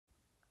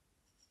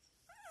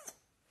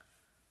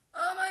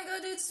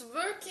it's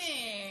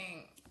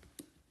working.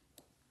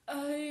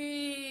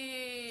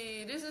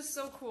 Ay, this is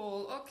so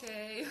cool.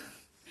 Okay.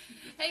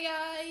 Hey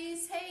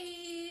guys,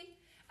 hey.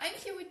 I'm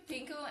here with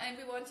Pinko and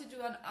we want to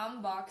do an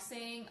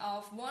unboxing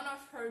of one of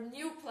her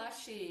new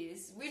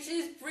plushies, which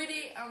is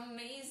pretty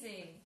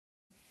amazing.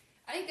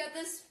 I got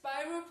this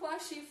Spyro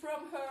plushie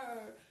from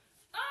her.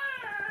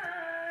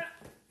 Ah!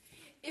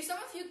 If some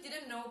of you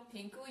didn't know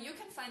Pinko, you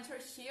can find her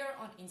here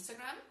on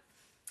Instagram.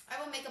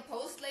 I will make a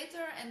post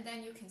later and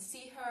then you can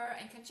see her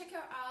and can check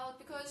her out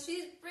because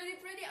she's pretty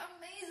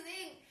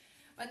amazing.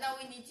 But now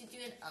we need to do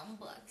an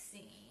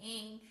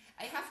unboxing.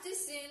 I have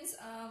this since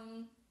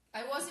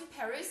I was in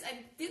Paris.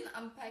 I didn't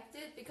unpack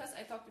it because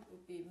I thought it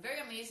would be very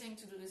amazing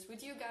to do this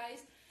with you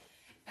guys.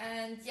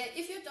 And yeah,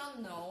 if you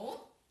don't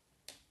know,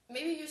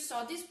 maybe you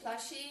saw this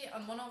plushie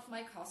on one of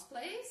my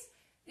cosplays.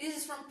 This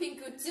is from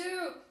Pinko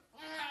too.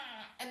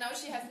 And now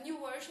she have new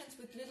versions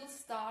with little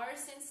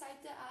stars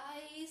inside the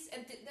eyes.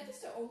 And that is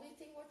the only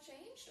thing what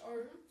changed?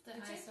 Or the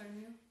eyes are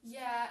new.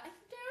 Yeah, and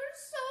they're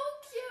so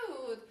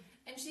cute.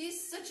 And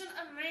she's such an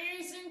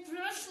amazing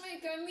plush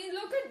maker. I mean,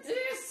 look at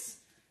this.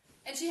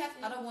 And she have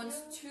other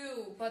ones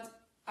too, but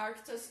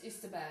Arctos is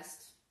the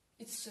best.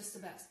 It's just the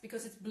best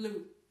because it's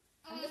blue.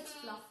 And it's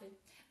fluffy.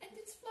 And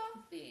it's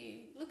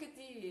fluffy. Look at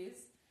this.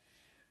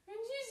 And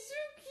she's so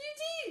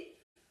cutie.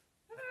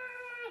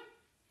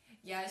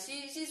 Yeah,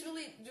 she's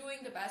really doing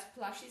the best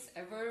plushies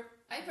ever.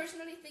 I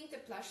personally think the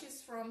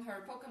plushies from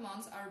her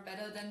Pokemons are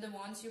better than the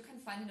ones you can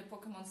find in the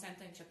Pokemon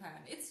Center in Japan.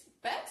 It's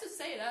bad to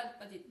say that,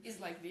 but it is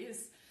like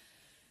this.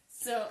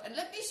 So, and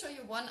let me show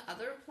you one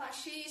other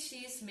plushie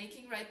she's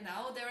making right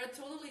now. They are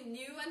totally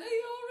new and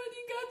I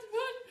already got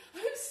one.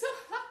 I'm so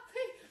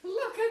happy.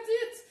 Look at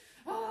it.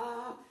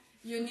 Ah,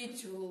 you need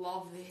to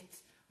love it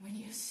when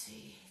you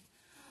see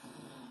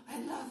it.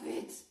 I love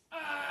it.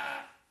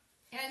 Ah.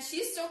 And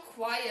she's so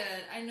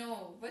quiet, I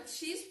know, but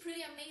she's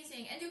pretty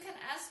amazing. And you can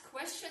ask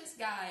questions,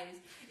 guys.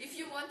 If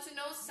you want to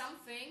know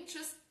something,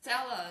 just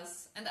tell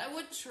us. And I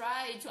would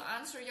try to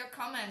answer your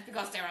comment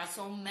because there are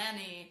so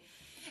many.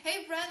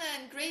 Hey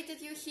Brennan, great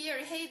that you're here.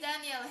 Hey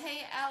Daniel,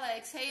 hey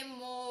Alex, hey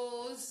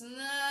Mos.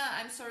 Nah,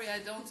 I'm sorry, I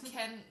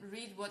can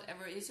read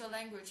whatever is your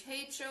language.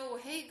 Hey Joe,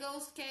 hey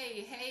Ghost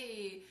K,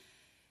 hey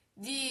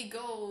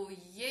Digo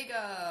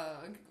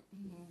Jäger.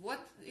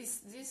 What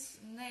is this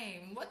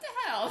name? What the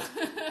hell?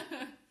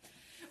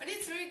 But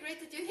it's really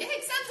great that you're here.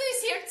 Hey, Xanto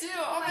is here too.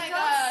 Oh my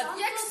god.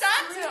 Yeah,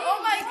 Xanto. Oh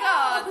my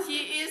god. He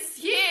is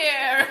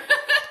here.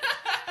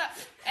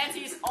 And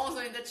he's also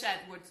in the chat.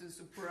 What a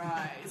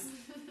surprise.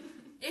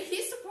 Yeah,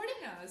 he's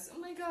supporting us. Oh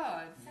my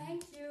god.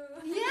 Thank you.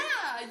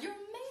 Yeah, you're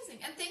amazing.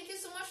 And thank you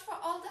so much for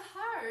all the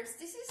hearts.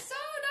 This is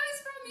so nice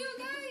from you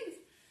guys.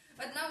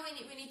 But now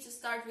we need to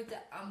start with the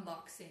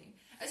unboxing.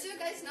 As you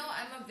guys know,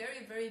 I'm a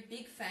very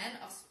big fan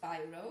of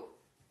Spyro.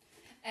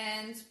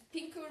 And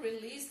Pinko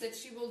released that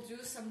she will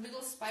do some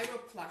little Spyro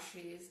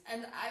plushies.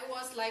 And I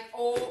was like,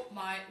 oh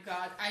my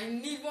god, I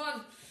need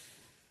one.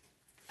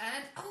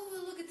 And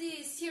oh, look at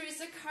this. Here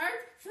is a card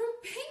from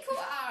Pinko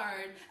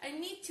Art. I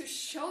need to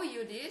show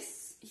you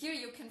this. Here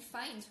you can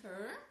find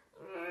her.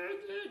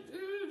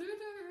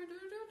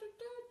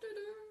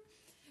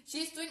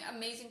 She's doing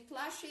amazing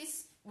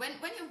plushies. When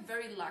you're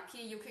very lucky,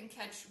 you can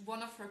catch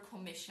one of her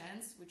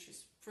commissions, which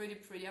is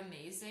pretty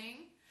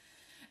amazing.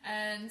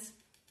 And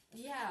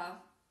yeah,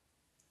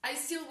 I'm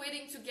still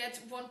waiting to get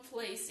one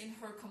place in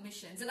her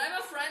commissions. And I'm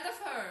a friend of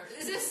her.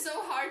 This is so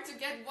hard to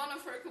get one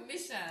of her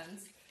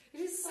commissions. It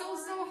is so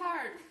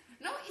hard.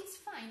 No, it's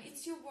fine.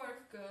 It's your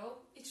work, girl.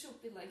 It should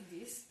be like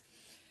this.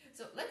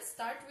 So let's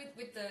start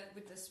with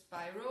the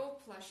Spyro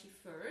plushie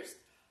first.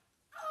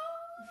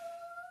 Oh,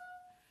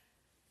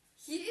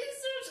 he is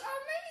such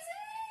amazing.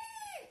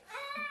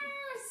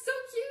 So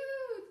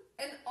cute.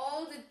 And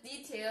all the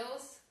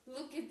details.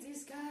 Look at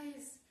this,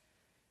 guys.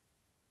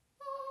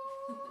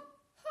 Oh,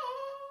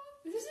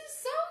 this is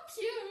so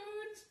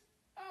cute.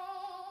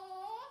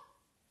 Oh.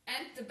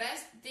 And the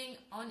best thing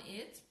on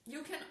it,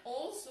 you can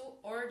also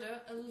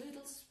order a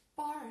little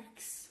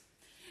Sparks.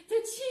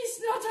 That she's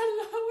not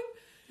alone.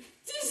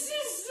 This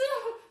is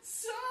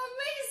so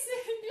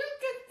amazing.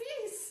 Look at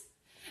this.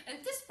 And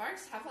the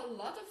Sparks have a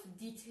lot of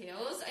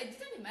details. I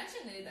didn't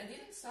imagine it. I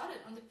didn't saw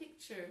it on the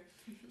picture.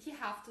 He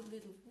have the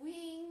little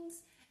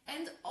wings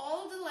and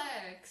all the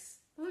legs.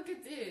 Look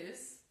at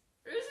this.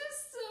 This is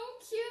so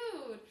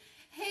cute.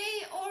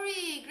 Hey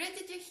Ori, great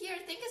that you're here.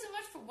 Thank you so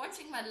much for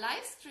watching my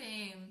live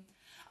stream.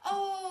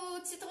 Oh,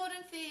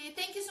 Zitronenfee,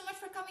 thank you so much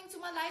for coming to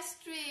my live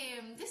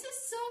stream. This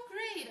is so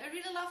great. I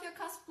really love your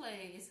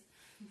cosplays.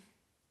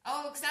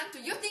 Oh,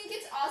 Xanto, you think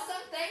it's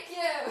awesome? Thank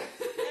you.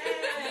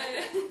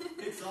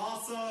 Yay. It's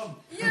awesome.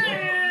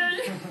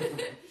 Yay.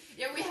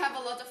 Yeah, we have a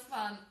lot of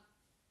fun.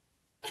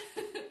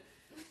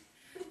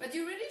 But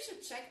you really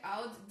should check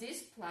out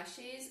these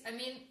plushies. I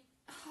mean,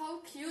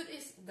 how cute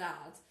is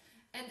that?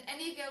 And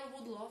any girl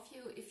would love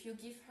you if you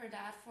give her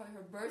that for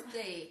her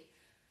birthday.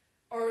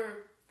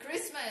 Or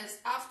Christmas,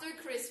 after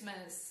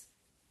Christmas.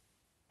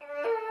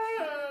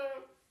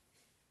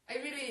 I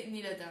really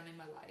needed them in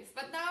my life.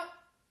 But now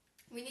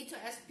we need to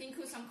ask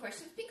Pinku some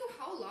questions. Pinku,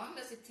 how long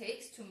does it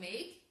take to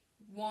make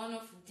one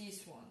of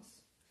these ones?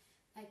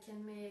 I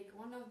can make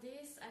one of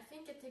these. I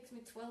think it takes me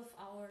 12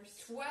 hours.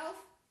 12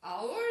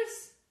 hours?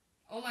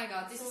 Oh my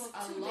god, this So is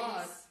a 2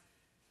 lot. days.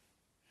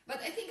 But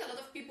I think a lot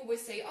of people will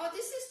say, oh,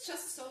 this is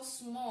just so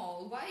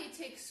small. Why it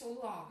takes so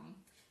long?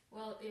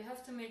 Well, you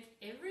have to make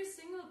every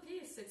single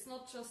piece. It's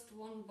not just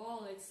one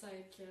ball. It's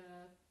like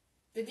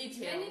The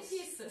details. many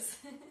pieces.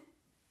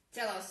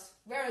 Tell us,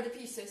 where are the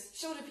pieces?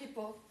 Show the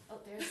people. Oh,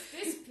 there's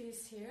this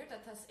piece here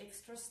that has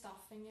extra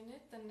stuffing in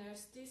it. Then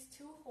there's these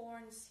two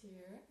horns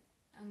here.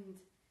 And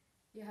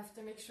you have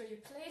to make sure you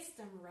place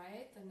them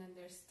right. And then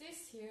there's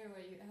this here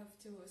where you have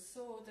to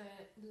sew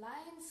the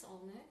lines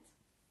on it.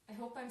 I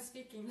hope I'm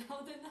speaking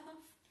loud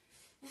enough.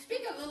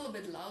 Speak a little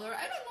bit louder.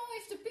 I don't know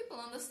if the people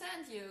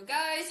understand you.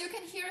 Guys, you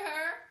can hear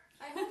her?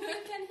 I hope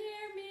you can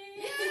hear me.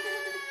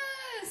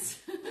 Yes!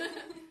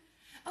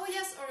 Oh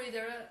yes, Ori,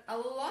 there are a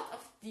lot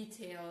of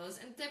details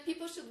and that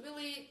people should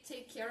really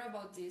take care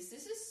about this.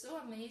 This is so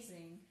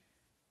amazing.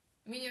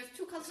 I mean, you have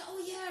two colors.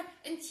 Oh yeah,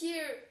 and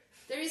here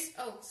there is,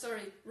 oh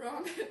sorry,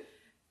 wrong.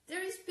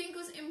 There is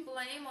Pinku's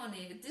emblem on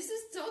it. This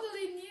is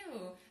totally new.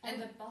 On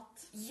And the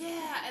butt.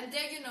 yeah, and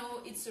there you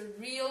know it's a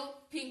real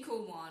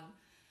Pinku one.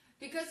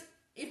 Because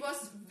it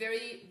was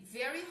very,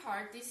 very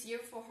hard this year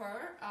for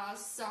her.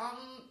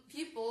 Some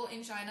people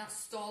in China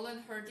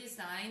stolen her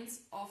designs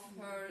of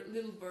her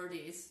little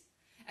birdies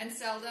and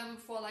sell them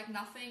for like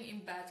nothing in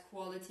bad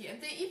quality.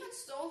 And they even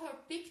stole her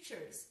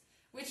pictures,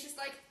 which is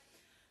like,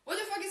 what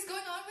the fuck is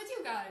going on with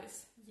you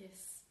guys?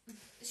 Yes.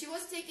 She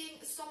was taking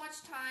so much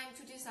time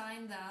to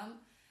design them,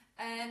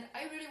 and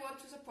I really want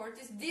to support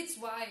this. That's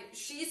why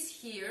she's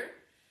here,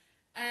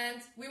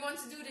 and we want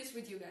to do this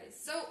with you guys.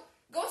 So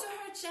go to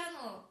her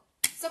channel,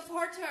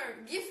 support her,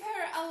 give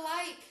her a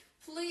like,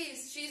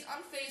 please. She's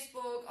on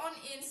Facebook, on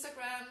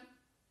Instagram,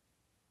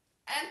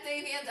 and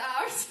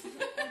DeviantArt,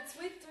 And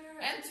Twitter.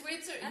 and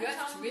Twitter. And You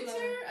have Tumblr.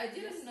 Twitter? I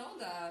didn't Yes. know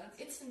that.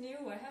 It's new.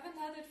 I haven't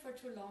had it for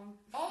too long.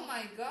 Oh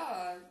my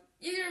god.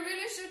 You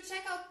really should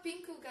check out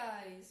Pinku,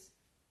 guys.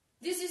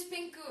 This is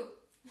Pinku.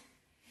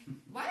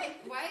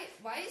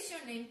 Why is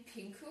your name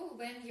Pinku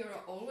when you're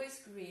always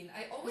green?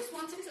 I always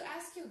wanted to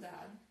ask you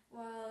that.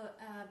 Well,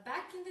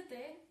 back in the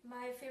day,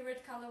 my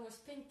favorite color was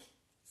pink.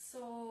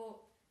 So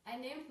I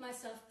named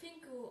myself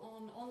Pinku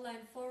on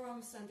online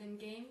forums and in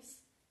games.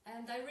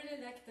 And I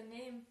really like the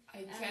name.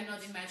 I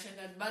cannot imagine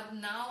that, but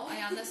now I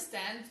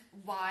understand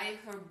why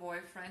her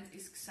boyfriend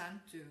is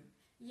Xantu.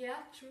 Yeah,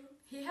 true.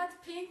 He had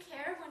pink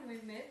hair when we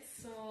met,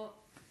 so...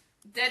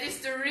 That is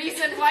the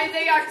reason why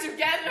they are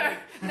together.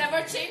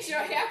 Never change your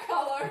hair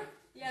color.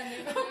 Yeah,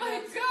 never Oh do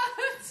my that.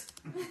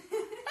 god.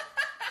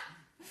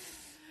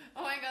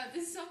 Oh my god,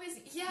 this is so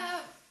amazing.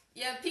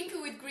 Yeah,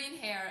 Pinku with green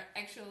hair,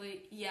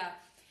 actually, yeah.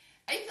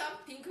 I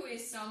thought Pinku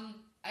is some,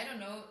 I don't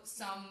know,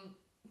 some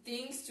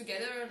things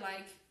together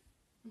like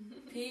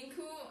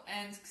Pinku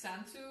and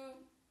Xantu.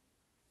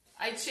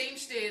 I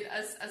changed it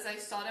as I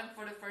saw them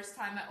for the first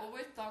time. I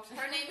always thought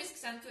her name is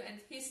Xantu and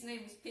his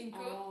name is Pinku.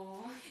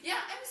 Aww. Yeah,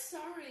 I'm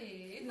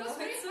sorry. It No, was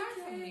very it's hard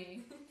for okay.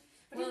 me.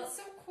 But Well, it's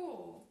so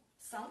cool.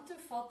 Santu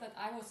thought that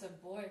I was a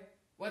boy.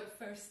 What?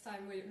 First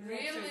time we wrote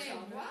to Really? each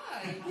other.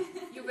 Why?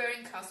 You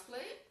wearing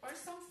cosplay or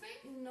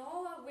something?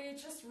 No, we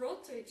just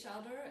wrote to each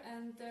other,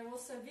 and there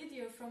was a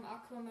video from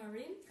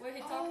Aquamarine where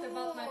he talked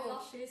about my Oh.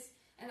 plushies.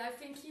 And I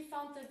think he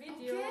found the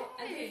video,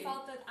 and he Okay.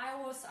 thought that I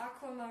was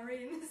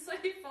Aquamarine, so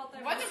he thought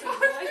I What was the a fuck?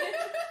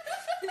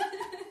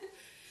 boy.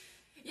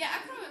 Yeah,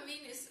 Akram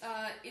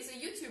is a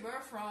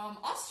YouTuber from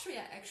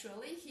Austria,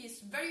 actually.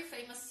 He's very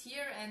famous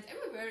here and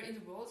everywhere in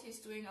the world. He's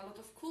doing a lot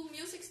of cool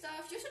music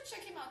stuff. You should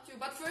check him out too.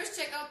 But first,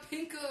 check out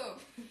Pinku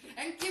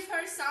and give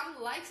her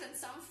some likes and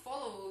some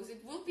follows.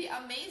 It would be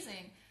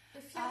amazing.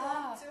 If you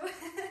want to.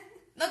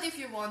 Not if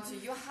you want to,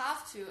 you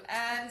have to.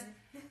 And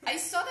I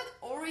saw that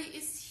Ori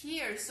is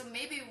here, so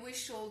maybe we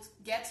should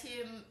get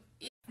him.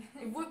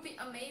 It would be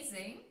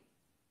amazing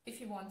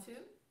if you want to.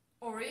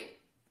 Ori?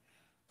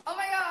 Oh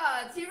my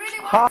god, he really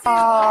wants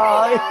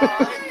Hi. to!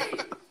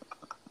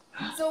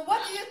 Hi. So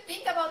what do you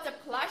think about the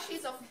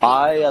plushies of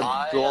I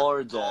Pinku?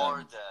 adore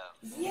them.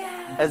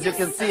 Yeah. As you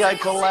can see, I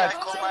collect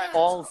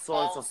all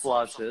sorts of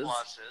plushes.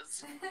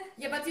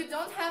 Yeah, but you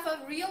don't have a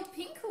real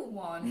Pinku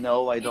one.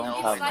 No, I don't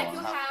It's have like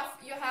one.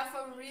 you have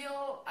a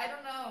real, I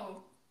don't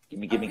know.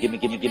 Gimme, gimme, gimme,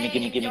 gimme, gimme,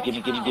 gimme, gimme,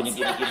 gimme, gimme, gimme, gimme,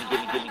 gimme,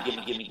 gimme,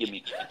 gimme, gimme, gimme,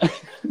 gimme.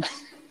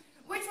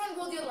 Which one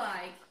would you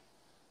like?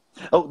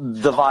 Oh,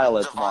 the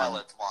violet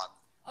one.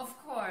 Of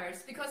course,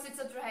 because it's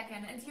a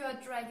dragon, and you're a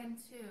dragon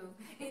too,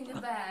 in the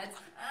bed.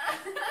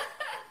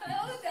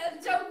 Oh,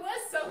 that joke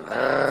was so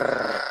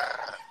bad.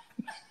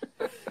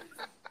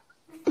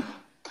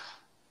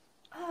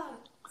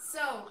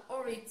 So,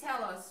 Ori,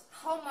 tell us,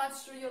 how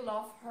much do you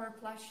love her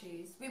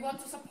plushies? We want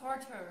to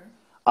support her.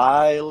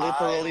 I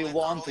literally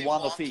want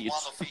one of each.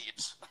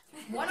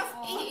 One of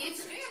each?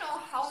 Do you know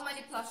how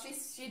many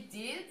plushies she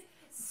did?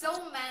 So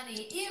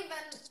many.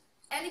 Even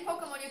any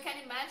Pokemon you can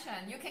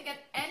imagine. You can get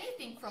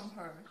anything from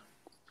her.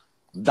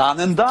 Done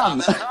and done.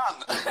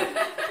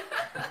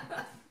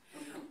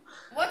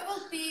 What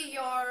will be be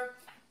your,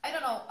 I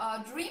don't know,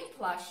 dream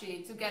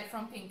plushie to get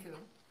from Pinku?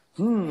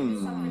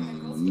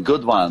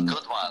 Good one.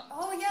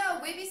 Oh yeah,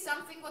 maybe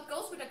something what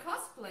goes with a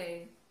cosplay.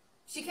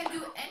 She can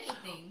do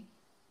anything.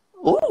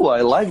 Oh,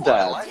 I like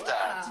that.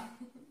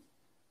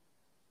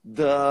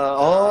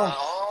 Yeah.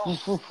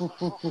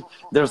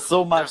 There's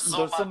so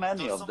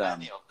many of them.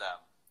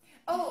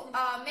 Oh,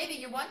 maybe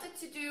you wanted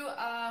to do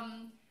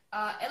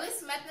Alice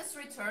Madness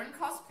Return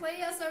cosplay,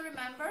 as I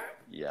remember.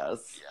 Yes.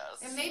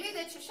 And maybe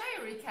the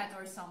Cheshire Cat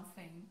or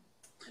something.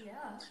 Yeah.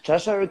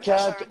 Cheshire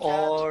Cat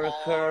or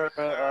her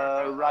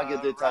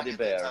Raggedy Teddy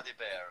Bear.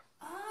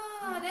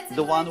 Ah, that's a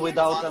The one very good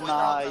without an one.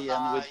 eye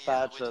and with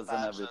patches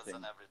and everything.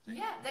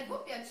 Yeah, that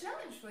would be a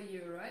challenge for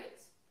you, right?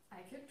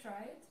 I could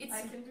try it. It's-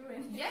 I can do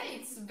it. Yeah,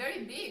 it's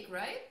very big,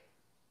 right?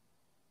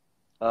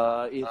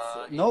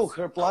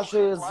 Her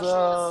plushie is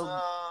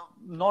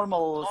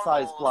normal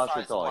size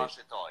plushie toy.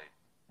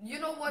 You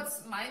know what's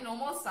my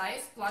normal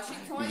size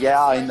plushie toy?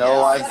 Yeah, I know,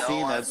 Yeah. I've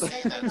seen it.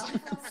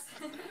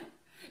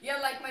 Yeah,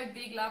 like my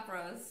big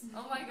Lapras.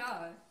 Oh my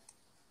god.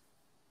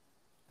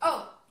 Oh,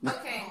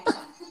 okay.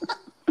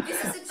 This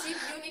is a cheap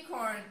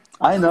unicorn.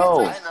 I know.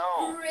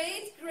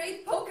 Great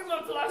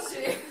Pokemon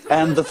plushie.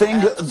 And the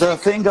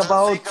thing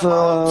about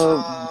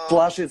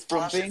plushies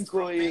from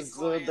Pinku is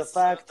the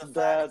fact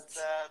that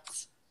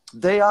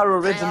they are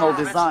original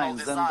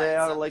designs and they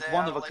are like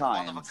one of a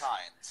kind.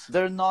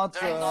 They're not.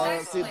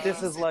 See, this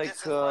is like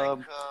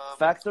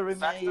factory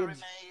made.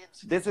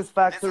 This is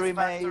factory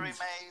made.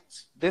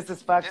 This is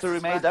factory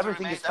made.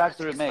 Everything is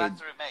factory made.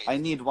 I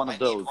need one of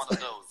those.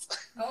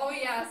 Oh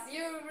yes,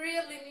 you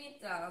really need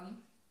them.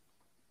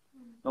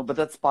 No, but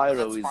that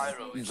Spyro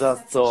is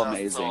just so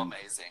amazing.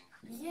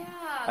 Yeah.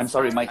 I'm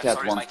sorry, my cat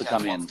Spyro. wants to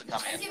come in.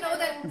 And you know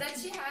that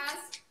she has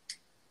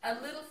a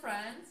little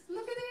friend.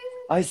 Look at it.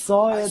 I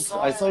saw it.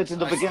 I saw it in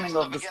the beginning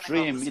of the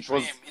stream. It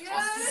was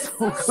Yes,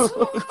 so so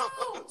good.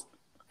 cool.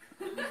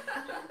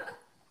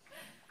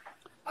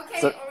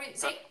 Okay, So- Ori,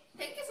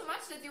 thank you so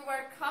much that you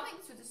were coming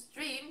to the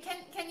stream.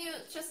 Can you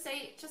just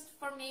say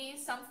for me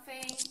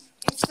something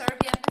in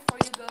Serbian before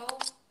you go?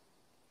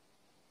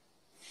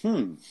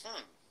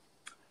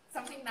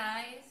 Something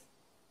nice.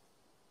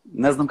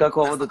 Ne znam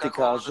kako ovo da ti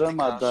kažem,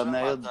 a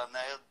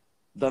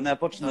da ne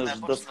počneš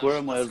da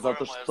squirmuješ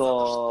zato što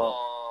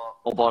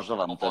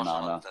obožavam te,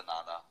 Nana. Aw,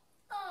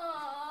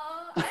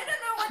 I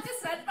don't know what you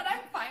said, but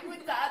I'm fine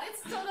with that.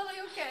 It's totally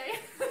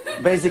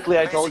okay. Basically,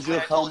 I told you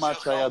how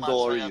much I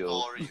adore you.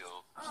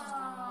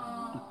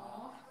 Aw.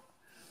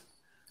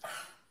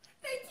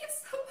 Thank you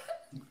so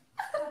much.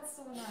 That's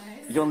so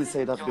nice. You only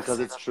say that because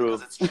it's true.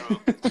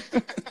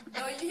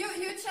 No,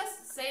 you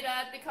just say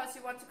that because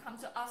you want to come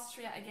to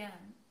Austria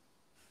again.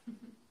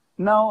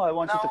 No, I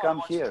want you to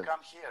come here.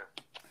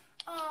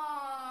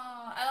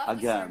 Oh, I love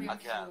Again. the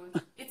Serbian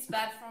food. It's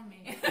bad for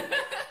me.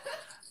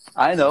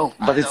 I know,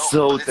 but it's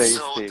so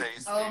tasty.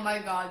 Oh my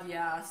god,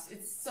 yes.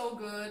 It's so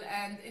good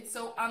and it's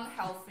so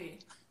unhealthy.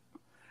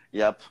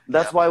 Yep,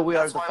 that's why we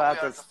are the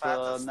fattest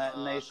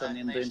nation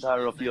in the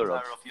entire of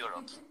Europe.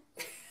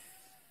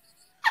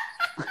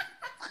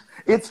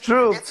 It's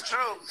true. Don't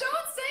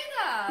say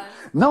that!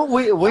 No,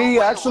 we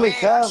actually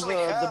have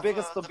the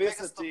biggest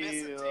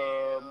obesity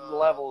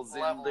levels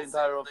in the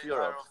entire of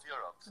Europe.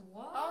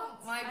 What? Oh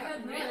my I god,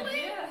 had no really?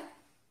 idea.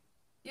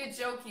 You're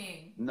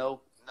joking.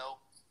 No.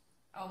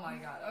 Oh my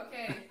god,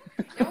 okay.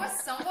 There was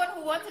someone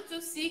who wanted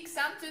to see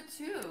Xantu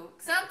too.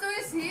 Xantu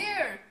is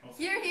here!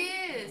 Here he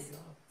is!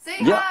 Say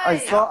Yeah, hi! I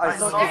saw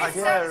There's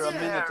his hair a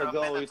Xantu. minute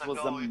ago. It was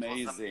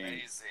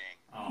amazing.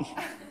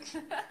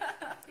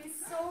 He's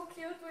so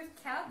cute with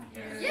cat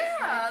ears.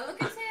 Yeah,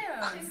 look at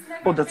him! It's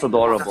never Oh, that's been-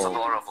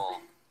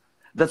 adorable.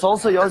 That's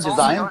also your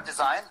design?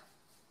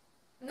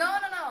 No.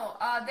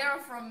 They're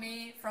from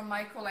me, from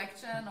my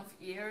collection of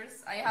ears.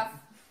 I have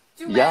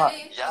too Yeah,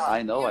 many.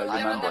 I know, I They're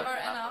remember. never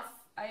enough.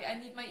 I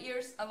need my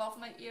ears. I love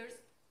my ears.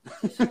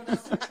 Showed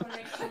us her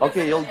collection.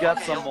 Okay, you'll get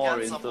some more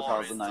in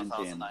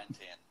 2019.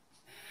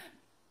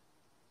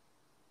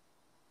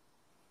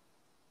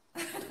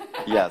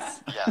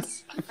 Yes.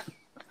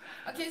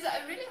 Okay, so I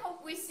really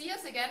hope we see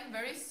us again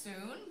very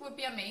soon. Would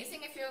be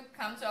amazing if you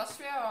come to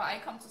Austria or I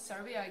come to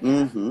Serbia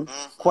again.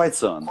 Quite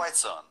soon.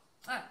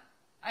 Ah,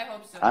 I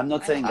hope so. I'm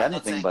not saying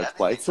anything, but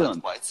quite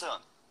soon.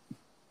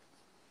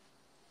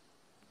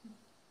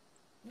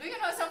 Do you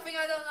know something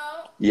I don't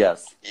know?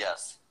 Yes.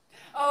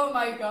 Oh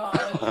my god.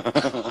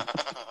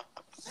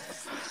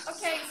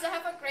 Okay, so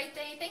have a great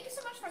day. Thank you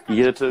so much for coming.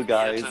 You too,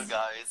 guys.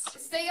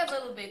 Stay a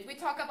little bit. We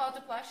talk about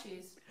the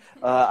plushies.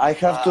 I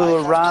have to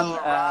run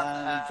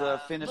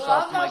and finish Blah,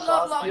 up my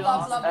blah, blah, blah,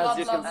 costumes. blah, blah, As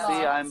you blah, can blah,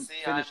 see, blah. I'm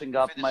finishing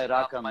up my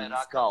Rakan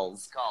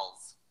skulls.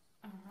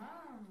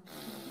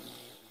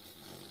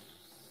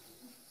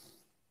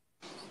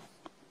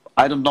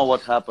 I don't know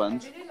what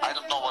happened. I really like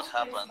your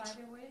cosplays,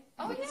 by the way.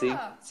 Oh See?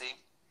 yeah.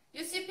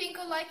 You see,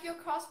 Pinko like your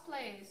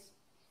cosplays.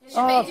 She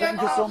Oh, made you a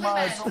thank you so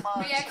much.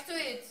 compliment. React to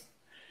it.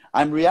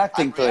 I'm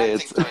reacting to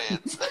it. Your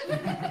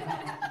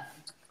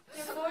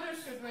photo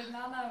shoot with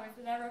Nana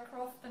with Lara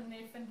Croft and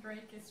Nathan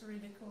Drake is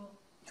really cool.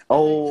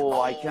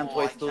 Oh, I can't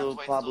wait to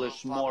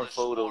publish more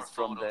photos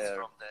from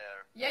there.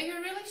 Yeah, you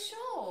really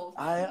should.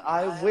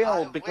 I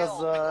will because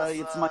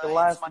it's my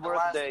last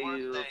workday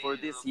for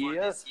this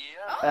year,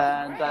 Oh,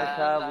 and I great.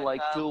 have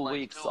like 2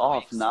 weeks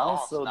off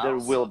now, so there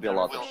will be a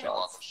lot of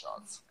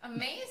shots.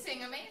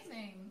 Amazing,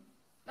 amazing.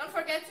 Don't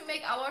forget to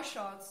make our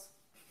shots.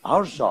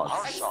 Our shots.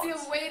 I'm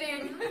still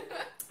waiting.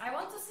 I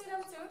want to see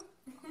them too.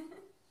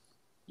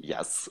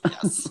 Yes.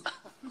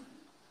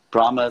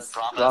 Promise.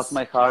 Cross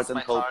my heart and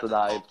hope to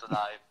die.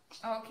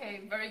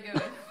 Okay, very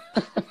good.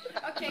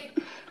 Okay,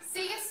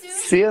 see you soon.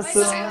 See you Bye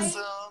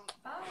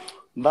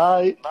soon.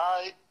 Bye.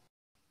 Bye.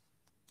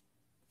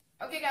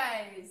 Okay,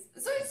 guys.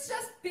 So it's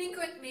just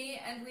Pinko and me,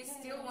 and we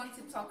still want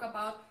to talk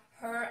about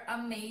her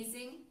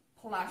amazing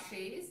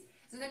plushies.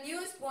 So the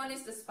newest one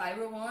is the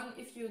Spyro one.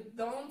 If you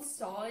don't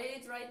saw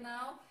it right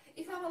now,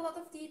 it have a lot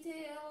of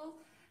detail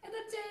and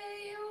a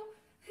tail,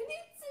 and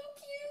it's so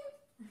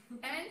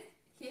cute. And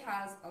he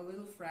has a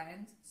little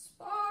friend,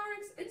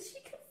 Sparks, and she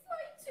can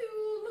fly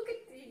too. Look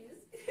at this.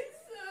 It's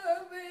so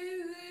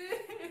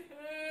amazing.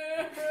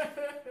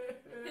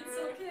 It's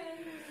okay.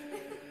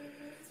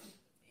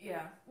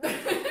 Yeah.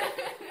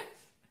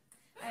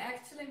 I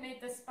actually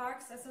made the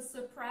Sparks as a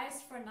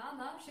surprise for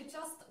Nana. She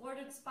just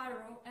ordered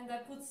Spyro and I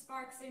put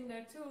Sparks in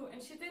there too,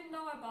 and she didn't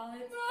know about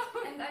it.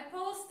 And I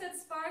posted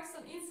Sparks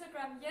on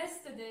Instagram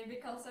yesterday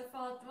because I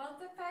thought, well,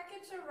 the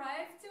package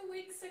arrived 2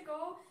 weeks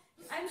ago.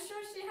 I'm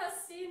sure she has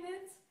seen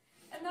it.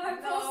 And now I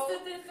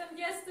posted it, and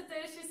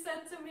yesterday she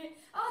said to me,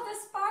 oh, the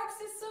Sparks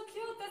is so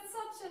cute, that's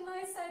such a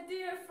nice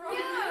idea from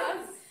you.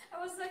 I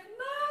was like,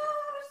 no,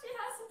 she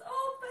hasn't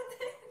opened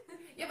it.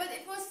 Yeah, but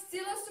it was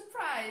still a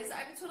surprise.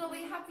 I'm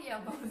totally happy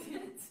about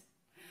it.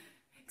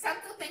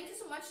 Xanto, thank you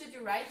so much that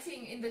you're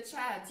writing in the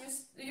chat.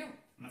 You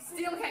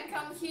still can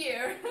come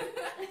here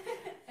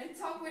and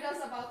talk with us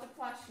about the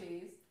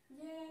plushies.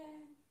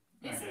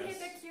 Yeah. Isn't he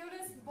the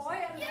cutest boy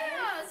alive?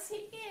 Yes,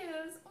 he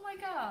is. Oh my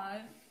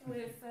god.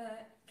 With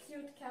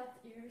cute cat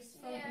ears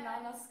from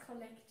Nana's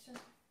collection.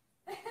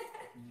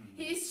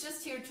 He's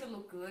just here to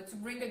look good, to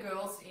bring the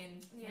girls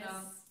in. You know?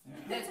 Yeah.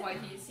 That's why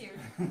he's here.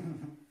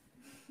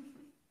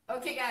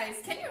 Okay, guys,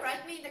 can you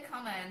write me in the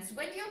comments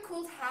when you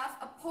could have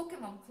a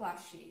Pokemon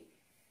plushie?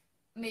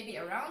 Maybe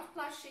a round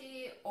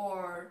plushie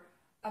or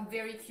a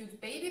very cute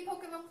baby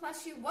Pokemon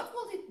plushie. What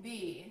will it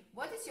be?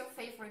 What is your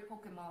favorite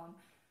Pokemon?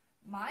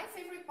 My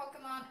favorite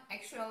Pokemon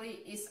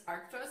actually is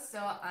Arctos, so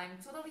I'm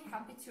totally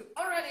happy to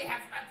already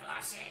have my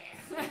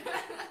plushie.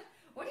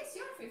 What is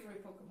your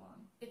favorite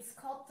Pokemon? It's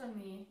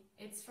Cotomy.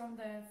 It's from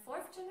the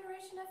 4th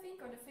generation, I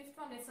think, or the 5th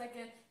one. It's like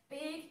a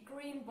big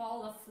green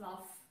ball of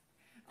fluff.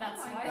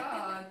 That's oh my why.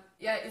 god.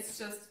 Yeah, it's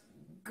just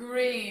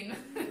green.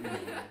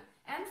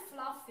 And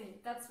fluffy.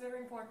 That's very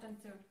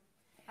important too.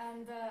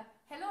 And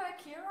hello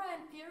Akira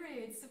and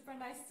Piri. It's super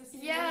nice to see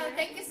you. Yeah, here.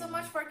 thank you so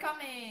much for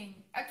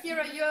coming.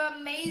 Akira, you're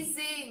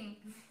amazing.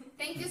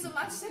 Thank you so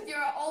much that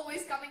you're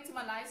always coming to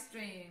my live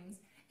streams.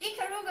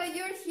 Ikaruga,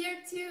 you're here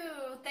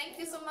too. Thank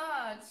you so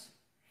much.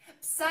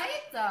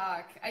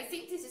 Psyduck, I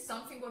think this is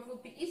something what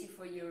would be easy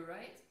for you,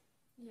 right?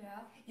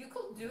 Yeah. You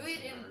could do it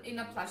in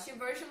a plushie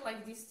version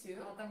like this too.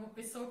 Oh, that would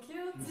be so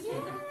cute.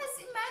 Yes,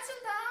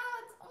 imagine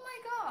that. Oh my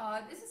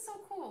god, this is so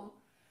cool.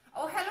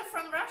 Oh, hello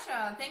from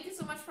Russia. Thank you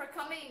so much for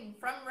coming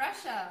from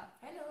Russia.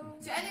 Hello.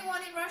 To anyone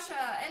in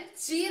Russia and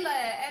Chile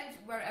and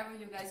wherever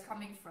you guys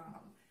coming from.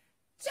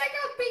 Check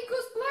out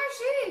Pinko's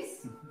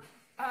plushies.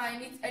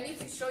 I need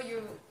to show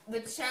you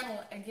the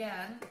channel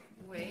again.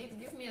 Wait,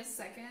 give me a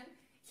second.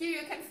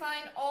 Here you can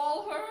find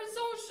all her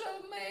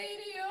social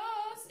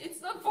medias.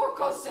 It's not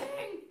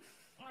focusing.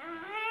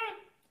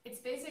 It's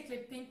basically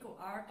Pinko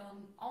art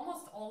on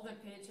almost all the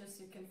pages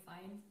you can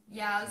find.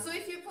 Yeah, so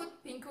if you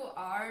put Pinko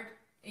art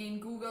in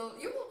Google,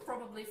 you will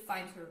probably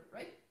find her,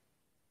 right?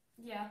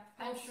 Yeah,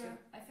 I'm Sure. sure.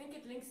 I think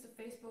it links to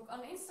Facebook.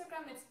 On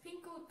Instagram, it's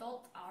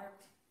pinko.art.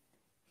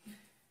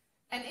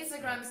 And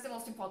Instagram is the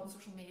most important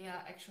social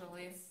media,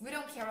 actually. We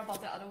don't care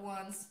about the other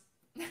ones.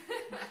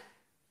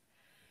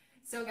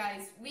 So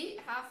guys, we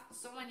have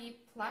so many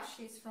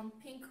plushies from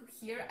Pinko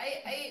here.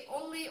 I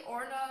only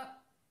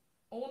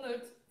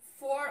owned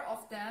 4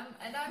 of them,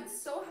 and I'm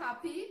so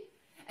happy.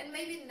 And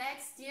maybe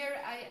next year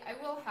I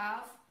will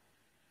have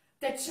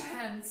the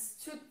chance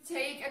to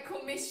take a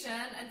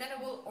commission, and then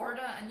I will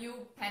order a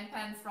new pen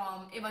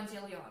from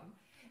Evangelion.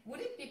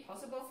 Would it be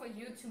possible for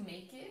you to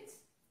make it?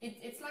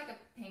 It's like a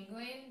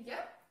penguin,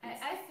 yeah?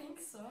 I think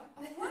so.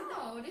 Oh,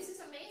 wow, this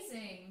is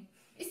amazing.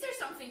 Is there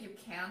something you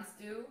can't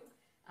do?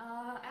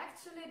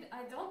 Actually,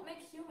 I don't make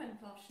human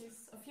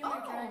plushies of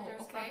human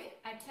characters. Okay.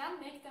 But I can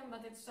make them,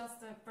 but it's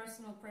just a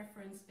personal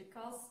preference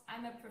because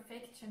I'm a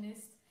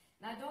perfectionist.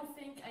 And I don't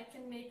think I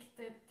can make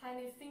the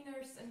tiny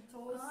fingers and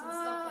toes and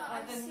stuff,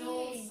 or the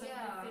nose and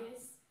the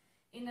face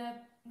in a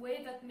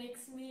way that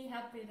makes me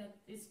happy, that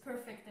is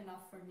perfect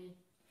enough for me.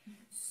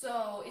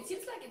 So it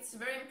seems like it's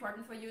very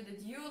important for you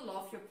that you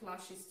love your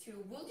plushies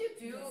too. Will you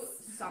do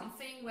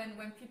something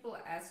when people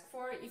ask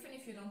for it, even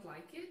if you don't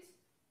like it?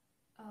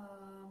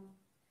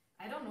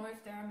 I don't know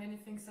if there are many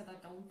things that I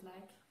don't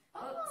like.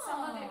 Well,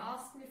 somebody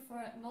asked me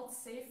for not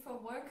safe for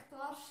work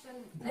plush,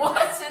 and What?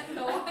 I said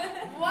no.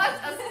 What?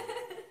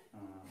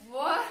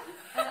 What?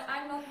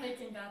 I'm not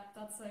making that.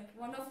 That's like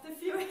one of the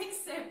few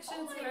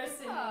exceptions Oh where I my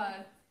say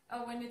god.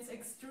 when it's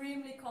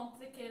extremely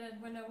complicated,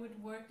 when I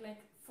would work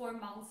like 4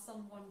 months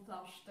on one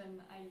plush,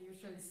 then I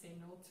usually say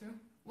no to.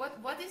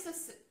 What is a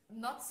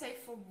not safe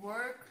for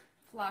work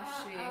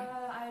plushie?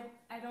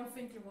 I don't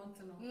think you want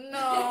to know.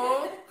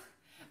 No.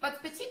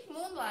 But Petite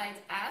Moonlight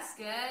asked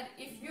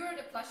if you're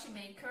the plushie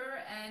maker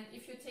and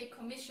if you take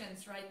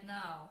commissions right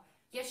now.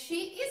 Yeah,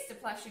 she is the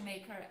plushie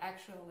maker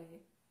actually.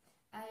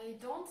 I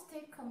don't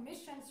take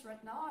commissions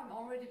right now. I'm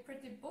already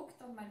pretty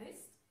booked on my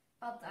list.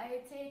 But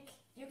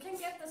you can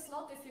get the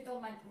slot if you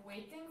don't mind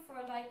waiting for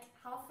like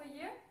half a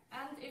year.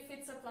 And if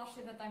it's a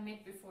plushie that I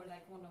made before,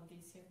 like one of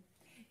these here.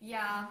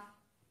 Yeah.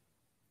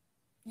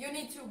 You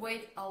need to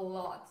wait a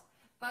lot.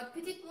 But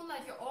Petite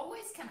Moonlight, you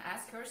always can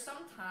ask her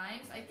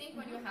sometimes. I think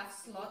when you have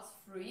slots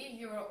free,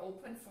 you're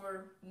open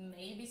for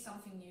maybe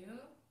something new.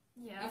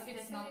 Yeah, if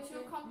it's not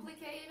too definitely.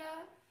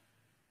 complicated.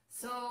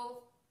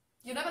 So,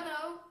 you never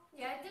know.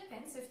 Yeah, it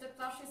depends. If the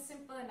plush is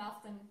simple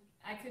enough, then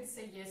I could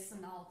say yes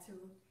and now too.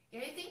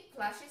 Yeah, I think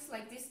plushies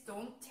like this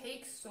don't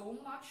take so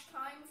much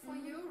time for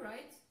you,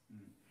 right?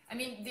 I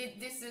mean,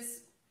 this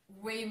is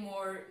way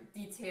more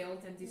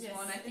detailed than this Yes,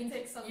 one. I it think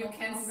takes a you lot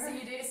can longer.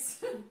 see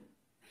this.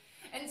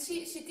 And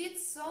she did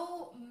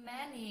so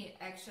many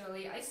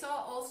actually. I saw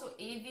also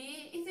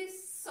Evie. It is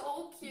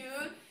so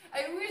cute.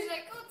 I wish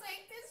I could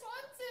take this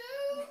one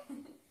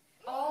too.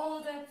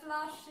 All the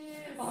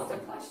plushies. All the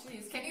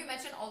plushies. Can you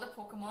imagine all the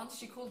Pokemon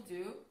she could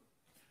do?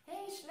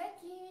 Hey,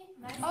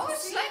 Schlecky. Nice Oh, to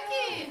see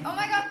Schlecky! you. Oh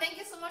my god, thank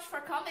you so much for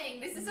coming.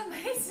 This is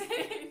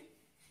amazing.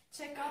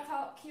 Check out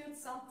how cute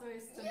Santo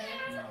is today.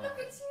 Yeah, look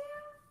at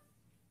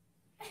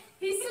you.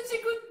 He's such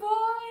a good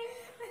boy.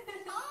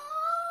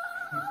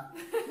 Ah.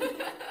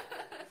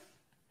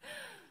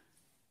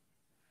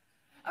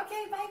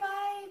 Okay,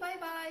 bye-bye,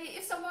 bye-bye.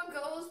 If someone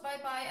goes,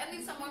 bye-bye. And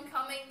if someone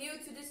coming new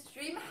to the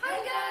stream, hi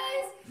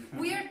guys!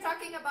 We are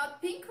talking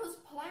about Pinko's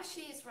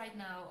plushies right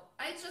now.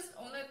 I just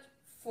owned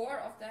 4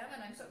 of them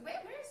and I'm so...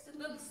 Where's the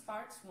little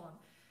Sparks one?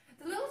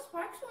 The little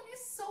Sparks one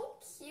is so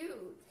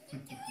cute.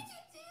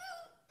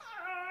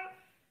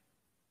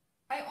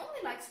 I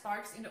only like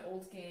Sparks in the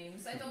old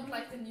games. I don't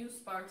like the new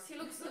Sparks. He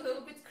looks a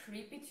little bit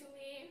creepy to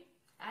me.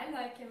 I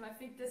like him. I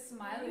think the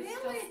smile is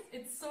Really? just,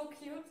 it's so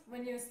cute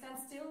when you stand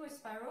still with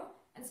Spyro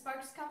and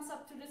Sparks comes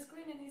up to the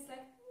screen and he's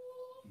like,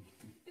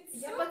 it's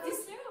Yeah, so but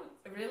this-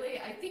 cute. Really,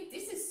 I think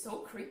this is so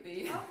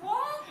creepy.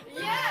 What?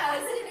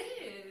 Yes, it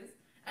is.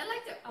 I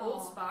like the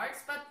old Oh. Sparks,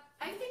 but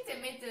I think they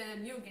made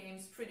the new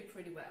games pretty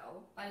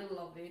well. I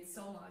love it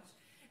so much.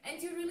 And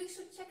you really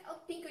should check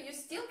out Pinko. You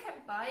still can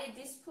buy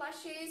these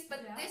plushies, but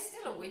Yeah. there's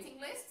still a waiting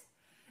list.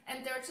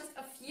 And there are just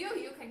a few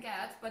you can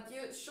get, but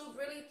you should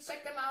really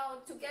check them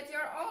out to get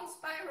your own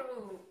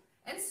Spyro.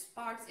 And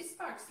Sparks, is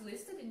Sparks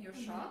listed in your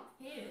shop?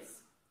 He is.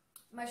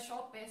 My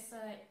shop is,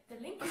 the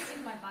link is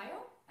in my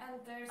bio, and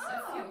there's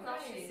a Oh, few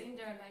plushies great. in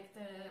there, like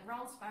the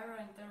round Spyro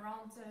and the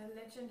round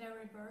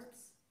legendary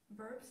dwarfs.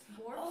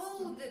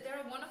 Oh, there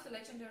are one of the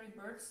legendary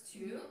birds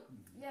too.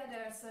 Yeah,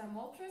 there's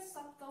Moltres,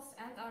 Zapdos,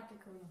 and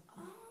Articuno.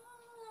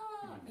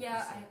 Oh,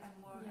 yeah,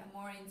 I'm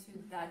more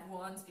into that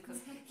ones because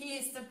he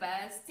is the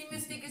best. Team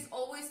Mystic is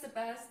always the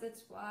best,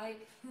 that's why.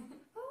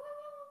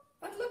 Oh,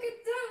 but look at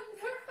them,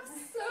 they're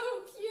so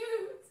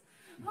cute.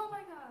 Oh my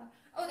god.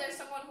 Oh, there's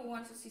someone who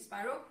wants to see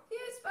Spyro.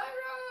 Here's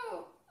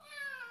Spyro!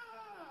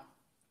 Yeah.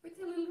 With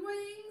the little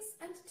wings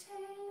and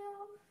tail.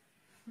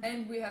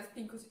 And we have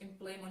Pinko's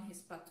emblem on his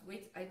butt.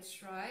 Wait, I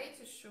try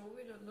to show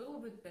it a little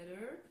bit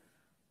better.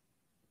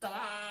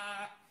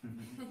 Ta-da!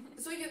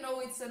 So you know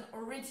it's an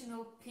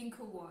original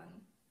Pinko one.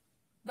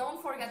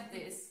 Don't forget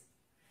this.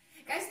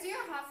 Guys, do you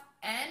have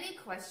any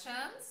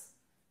questions?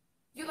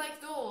 You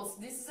like those?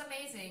 This is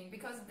amazing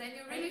because then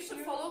you really should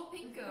follow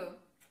Pinko.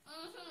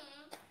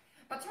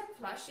 But her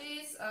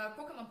plushies,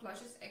 Pokemon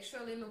plushies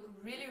actually look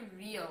really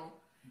real.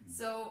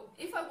 So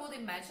if I would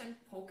imagine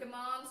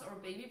Pokemons or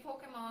baby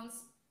Pokemons,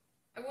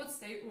 I would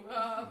say,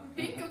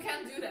 Pinko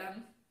can do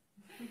them.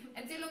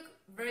 And they look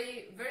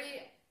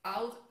very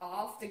out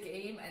of the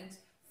game and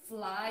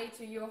fly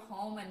to your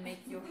home and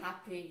make you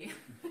happy.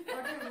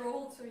 Or they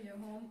roll to your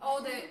home.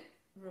 Oh, they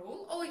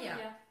roll? Oh yeah,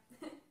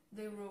 Yeah.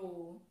 they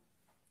roll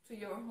to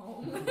your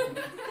home.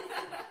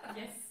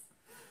 Yes.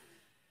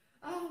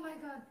 Oh my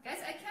god. Guys,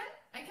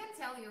 I can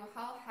tell you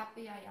how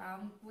happy I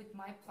am with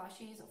my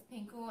plushies of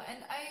Pinko, and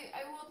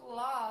I would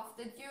love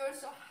that you're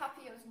so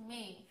happy as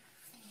me.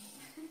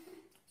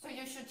 So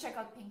you should check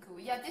out Pinko.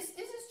 Yeah, this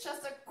is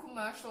just a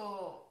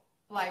commercial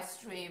live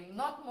stream,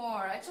 not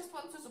more. I just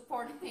want to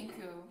support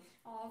Pinko.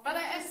 Oh, But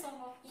thank I- you so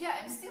much. Yeah,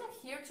 I'm still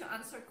here to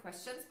answer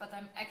questions, but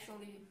I'm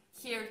actually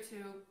here to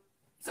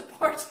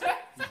support her.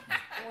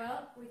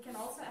 Well, we can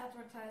also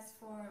advertise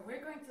for,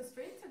 we're going to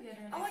stream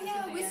together. Oh later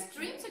yeah, today, we actually.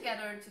 stream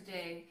together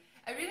today.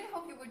 I really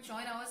hope you will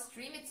join our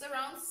stream. It's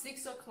around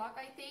 6 o'clock,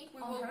 I think.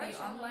 We On will her be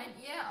channel? online.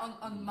 Yeah,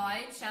 on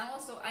my channel.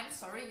 So I'm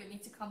sorry, you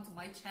need to come to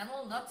my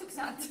channel, not to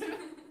Xantu.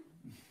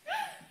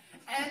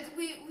 And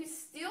we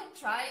still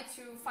try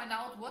to find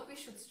out what we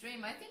should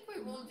stream. I think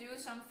we will do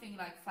something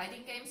like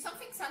fighting games,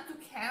 something Santu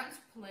can't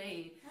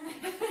play.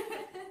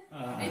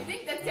 I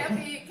think that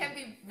can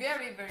be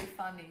very, very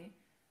funny.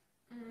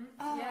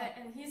 Yeah,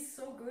 and he's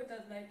so good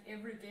at like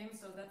every game,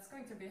 so that's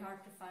going to be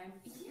hard to find.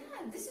 Yeah,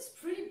 this is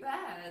pretty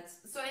bad.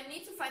 So I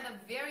need to find a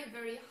very,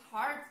 very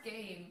hard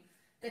game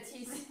that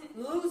he's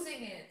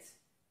losing it.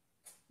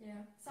 Yeah,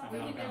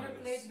 something he never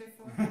played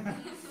before.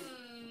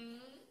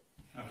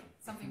 Okay.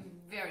 Something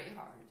very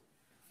hard.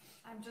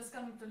 I'm just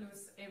going to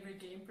lose every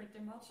game pretty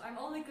much. I'm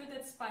only good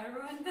at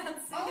Spyro and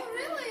that's it. Oh,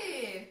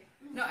 really?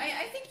 No,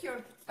 I think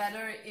you're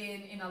better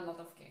in a lot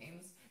of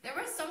games. There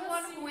was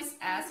someone who is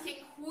asking,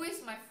 who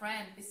is my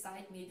friend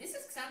beside me? This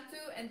is Xantu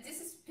and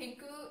this is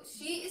Pinku.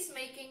 She is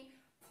making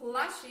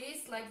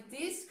plushies like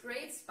this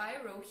great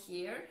Spyro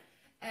here.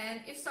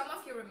 And if some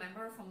of you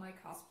remember from my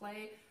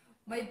cosplay,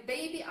 my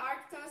baby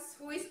Arctos,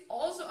 who is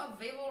also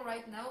available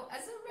right now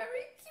as a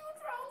very cute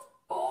round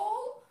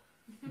ball.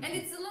 And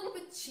it's a little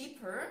bit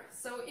cheaper,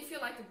 so if you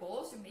like the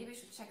balls, you maybe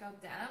should check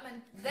out them.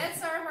 And that's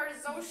her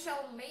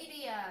social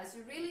medias.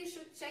 You really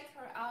should check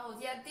her out.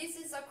 Yeah, this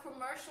is a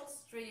commercial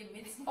stream.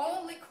 It's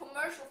only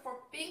commercial for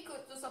Pinku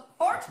to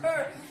support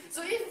her.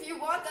 So if you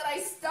want that I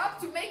stop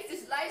to make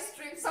this live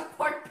stream,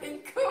 support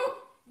Pinku.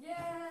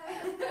 Yeah.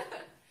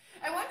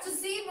 I want to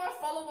see more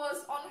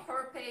followers on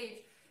her page.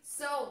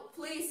 So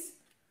please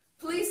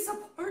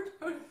support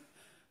her.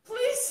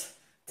 Please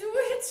do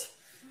it.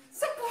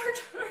 Support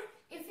her.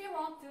 If you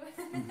want to.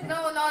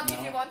 No, not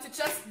if you want to,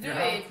 just do You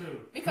it. have to.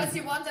 Because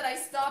you want that I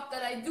stop,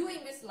 that I'm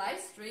doing this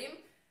live stream.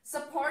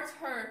 Support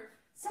her.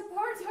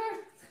 Support her.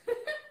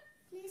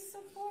 Please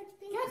support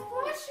people. Get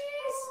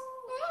plushies.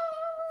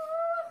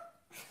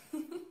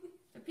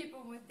 The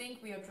people will think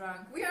we are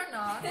drunk. We are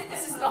not.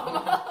 This is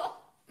normal.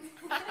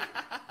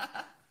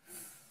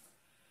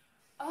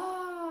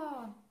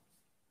 Oh.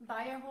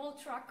 Buy a whole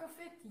truck of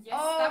it? Yes,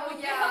 Oh, that would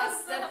be yes,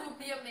 awesome. that would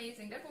be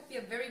amazing. That would be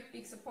a very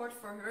big support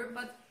for her,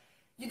 but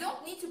you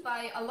don't need to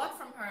buy a lot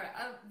from her.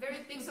 A very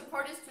big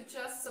support is to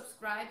just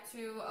subscribe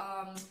to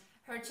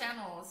her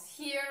channels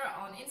here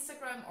on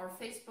Instagram or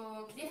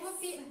Facebook. It would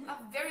be a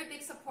very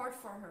big support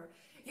for her.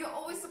 You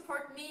always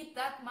support me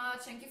that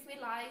much and give me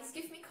likes,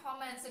 give me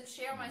comments and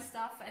share my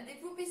stuff, and it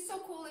would be so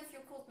cool if you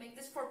could make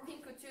this for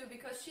Pinku too,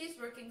 because she's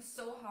working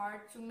so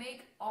hard to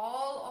make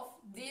all of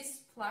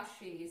these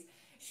plushies.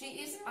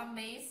 She is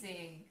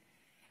amazing.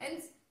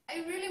 And I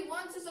really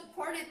want to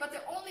support it, but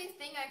the only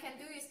thing I can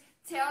do is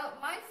tell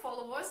my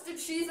followers that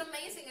she's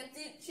amazing and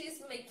that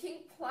she's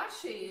making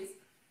plushies.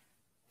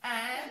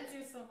 And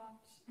Thank you so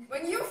much.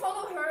 when you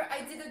follow her,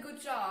 I did a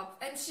good job.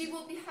 And she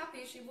will be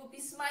happy, she will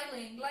be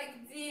smiling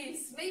like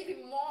this, maybe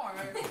more.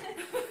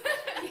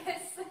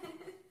 Yes.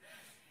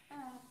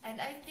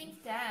 And I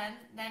think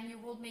then you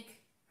will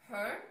make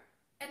her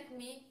and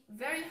me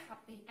very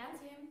happy. And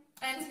him.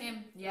 And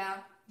him, yeah.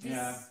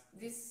 Yeah.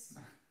 This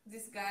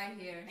guy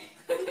here.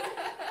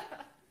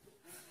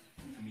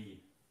 Me.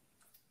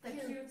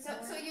 Thank you.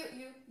 So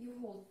you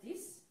hold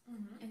this.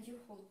 Mm-hmm. And you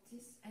hold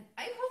this, and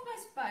I hold my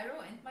Spyro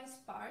and my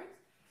Spark.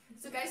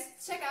 So guys,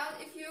 check out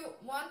if you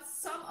want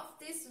some of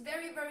these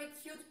very, very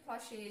cute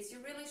plushies. You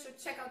really should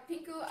check out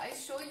Pinku. I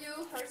show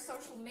you her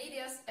social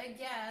medias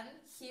again.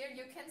 Here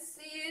you can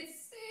see it.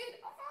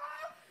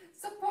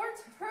 Support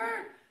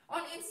her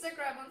on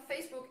Instagram, on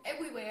Facebook,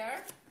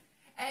 everywhere.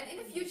 And in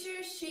the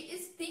future, she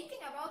is thinking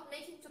about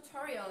making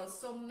tutorials.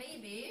 So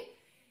maybe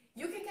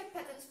you can get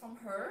patterns from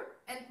her,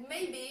 and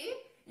maybe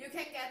you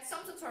can get some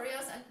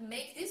tutorials and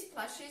make these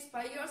plushies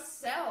by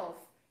yourself.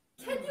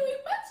 Can you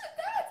imagine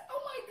that?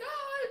 Oh my god!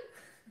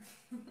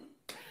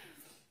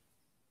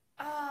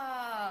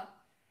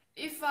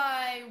 If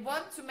I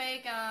want to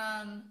make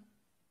an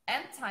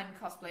end time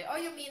cosplay, or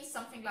you mean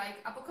something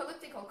like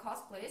apocalyptical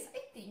cosplays, I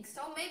think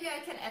so. Maybe I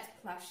can add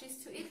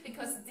plushies to it,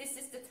 because this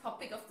is the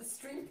topic of the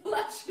stream,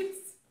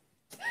 plushies.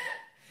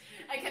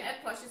 I can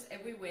add plushies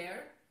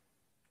everywhere.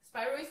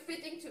 Spyro is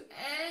fitting to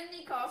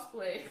any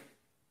cosplay.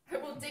 I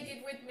will take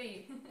it with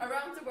me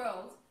around the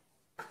world.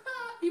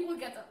 He will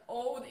get an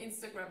own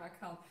Instagram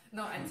account.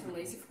 No, I'm too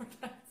lazy for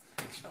that,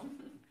 actually.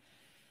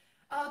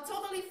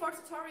 Totally for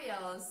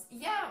tutorials.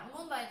 Yeah,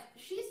 Moonlight,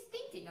 she's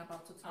thinking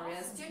about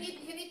tutorials. Awesome.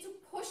 You need to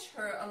push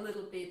her a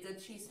little bit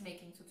that she's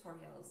making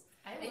tutorials.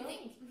 I will.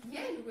 think.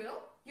 Yeah, you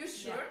will. You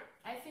sure?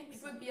 Yeah, I think It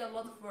so. would be a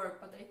lot of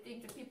work, but I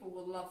think the people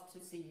will love to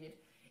see it.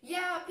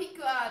 Yeah,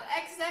 Pikuad,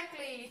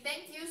 exactly.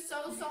 Thank you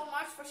so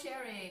much for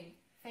sharing.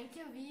 Thank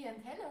you, V, and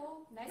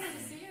hello. Nice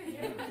to see you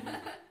here.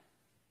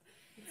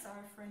 It's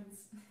our friends.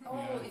 Oh,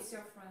 Yeah. it's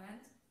your friend.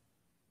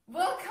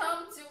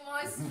 Welcome to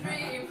my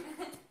stream.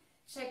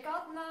 Check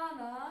out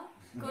Nana.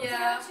 Go to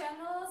Yeah. her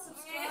channel,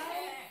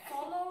 subscribe,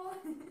 follow.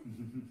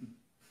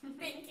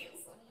 Thank you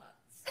so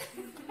much.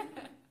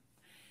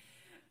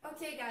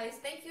 Okay, guys,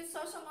 thank you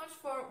so much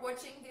for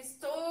watching this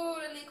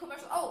totally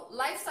commercial. Oh,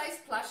 life-size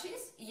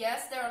plushies.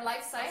 Yes, there are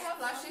life-size I have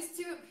plushies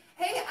too.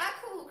 Hey,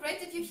 Aku, great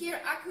that you're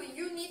here. Aku,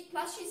 you need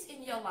plushies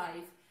in your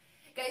life.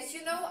 Guys,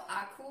 you know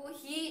Aku,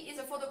 he is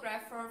a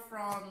photographer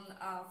from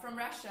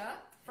Russia.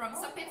 from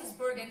St.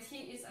 Petersburg, and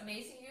he is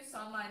amazing. You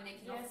saw my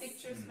making of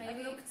pictures, It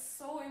maybe. looked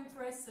so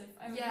impressive.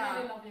 I Yeah,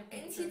 really love your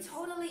and pictures. he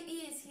totally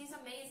is. He's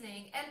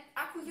amazing. And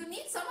Aku, you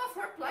need some of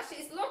her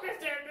plushies. Look at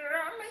them;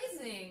 they're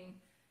amazing.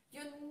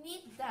 You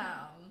need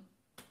them.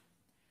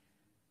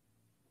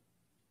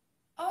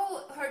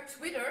 Oh, her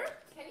Twitter.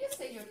 Can you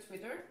say your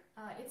Twitter?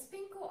 It's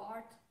Pinko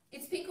Art.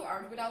 It's Pinko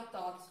Art without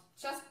dots.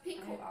 Just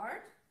Pinko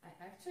Art. I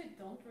actually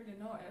don't really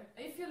know.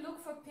 If you look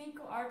for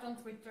Pinko Art on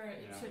Twitter,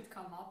 it should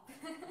come up.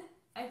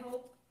 I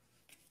hope.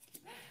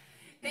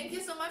 Thank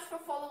you so much for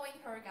following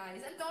her,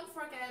 guys. And don't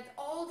forget,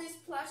 all these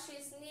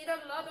plushies need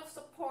a lot of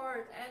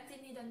support and they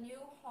need a new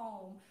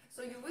home.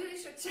 So you really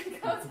should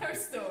check out her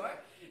store,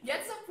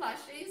 get some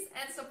plushies,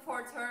 and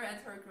support her and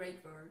her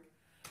great work.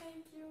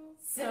 Thank you.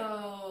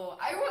 So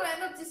I will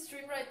end up this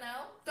stream right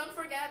now. Don't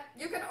forget,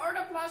 you can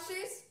order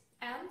plushies.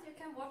 And you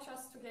can watch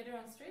us together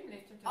on stream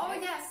later today. Oh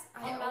yes,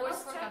 I On always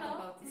Nana's forgot channel.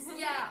 about this.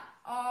 Yeah,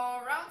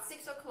 around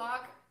 6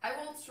 o'clock, I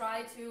will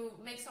try to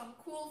make some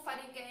cool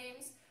fighting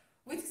games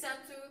with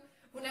Xantu,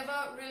 who never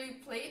really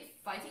played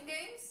fighting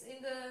games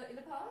in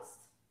the past.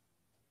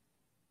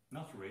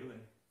 Not really.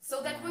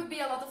 So that would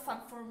be a lot of fun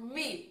for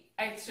me,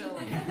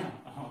 actually.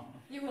 Oh,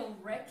 You will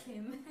wreck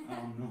him.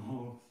 oh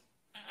no.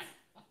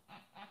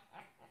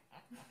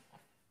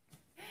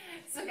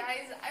 So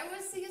guys, I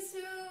will see you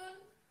soon.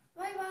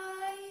 Bye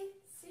bye.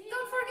 See you.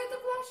 Don't forget the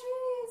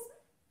plushies.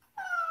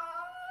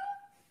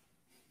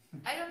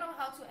 I don't know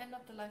how to end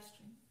up the live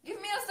stream.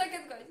 Give me a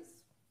second, guys.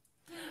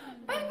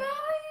 Bye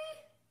bye.